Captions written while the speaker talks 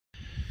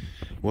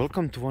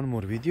Welcome to one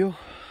more video.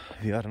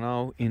 We are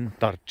now in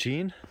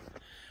Tarčin.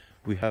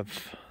 We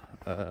have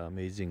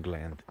amazing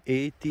land,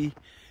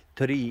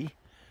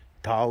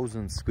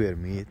 83,000 square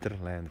meter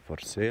land for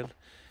sale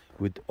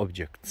with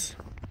objects,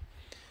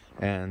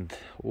 and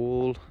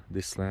all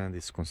this land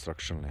is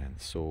construction land,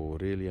 so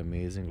really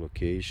amazing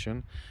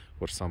location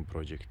for some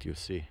project. You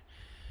see,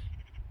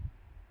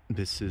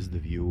 this is the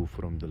view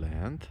from the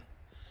land.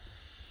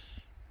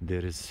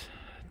 There is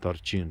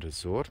Tarčin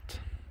resort.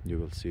 You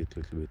will see it a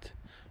little bit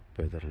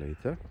better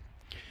later.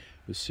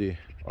 You see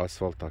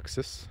asphalt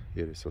access.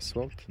 Here is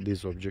asphalt.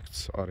 These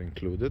objects are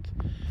included.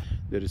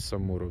 There is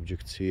some more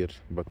objects here,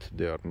 but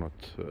they are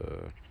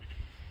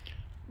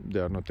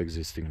not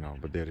existing now,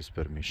 but there is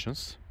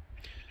permissions.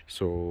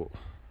 So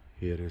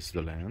here is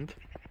the land.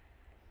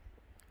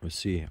 You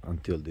see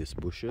until these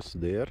bushes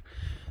there,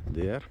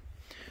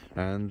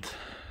 and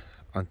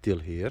until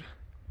here.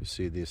 You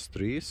see these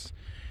trees,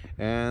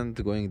 and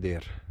going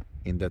there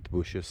in that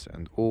bushes,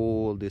 and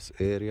all this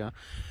area,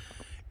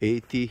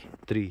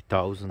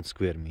 83,000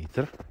 square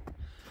meter.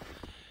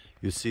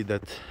 You see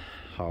that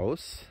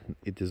house,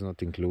 it is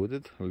not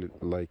included,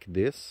 like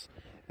this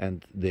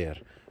and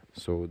there.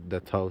 So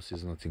that house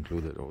is not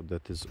included, or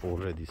that is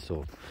already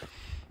sold.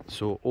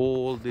 So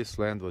all this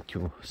land what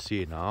you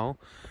see now,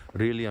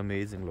 really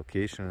amazing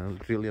location and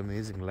really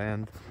amazing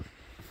land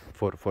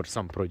for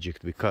some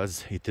project,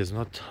 because it is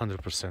not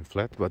 100%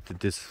 flat, but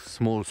it is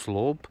small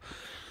slope,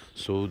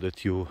 so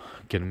that you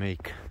can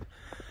make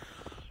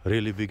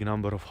really big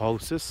number of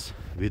houses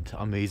with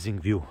amazing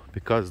view,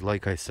 because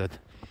like I said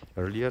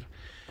earlier,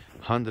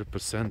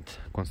 100%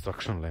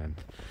 construction land.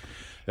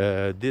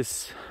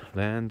 This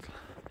land,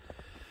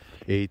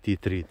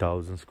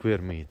 83,000 square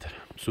meter.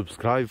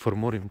 Subscribe for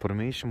more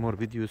information, more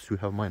videos. You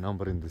have my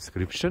number in the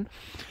description.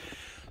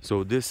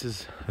 So this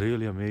is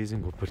really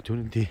amazing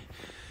opportunity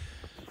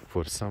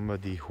for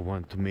somebody who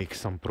want to make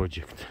some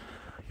project.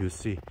 You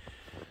see,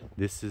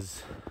 this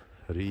is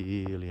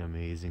really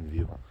amazing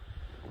view.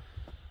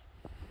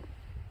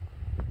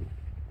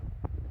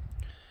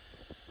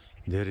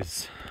 There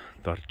is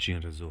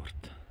Tarčin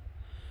resort.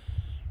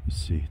 You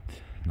see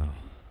it now.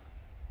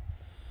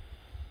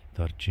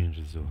 Tarčin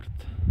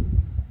resort.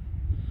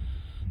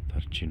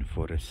 Tarčin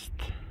forest.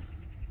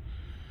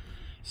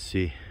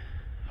 See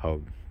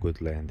how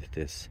good land it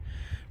is.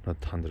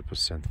 Not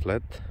 100%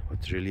 flat,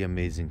 but really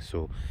amazing.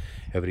 So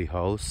every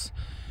house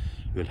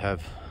will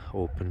have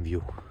open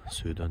view,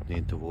 so you don't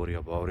need to worry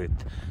about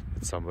it,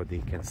 that somebody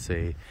can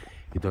say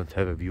you don't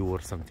have a view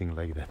or something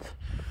like that.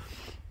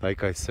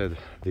 Like I said,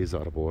 these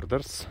are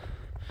borders,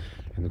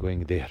 and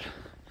going there,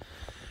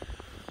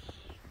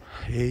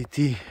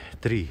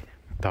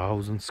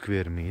 83,000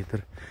 square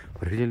meter,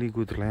 really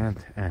good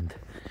land and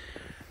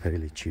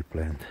really cheap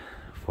land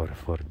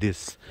for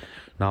this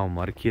now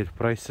market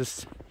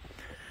prices.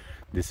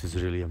 This is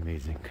really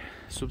amazing.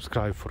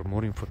 Subscribe for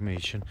more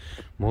information,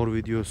 more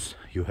videos.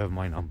 You have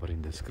my number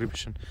in the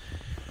description.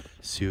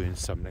 See you in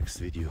some next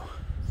video.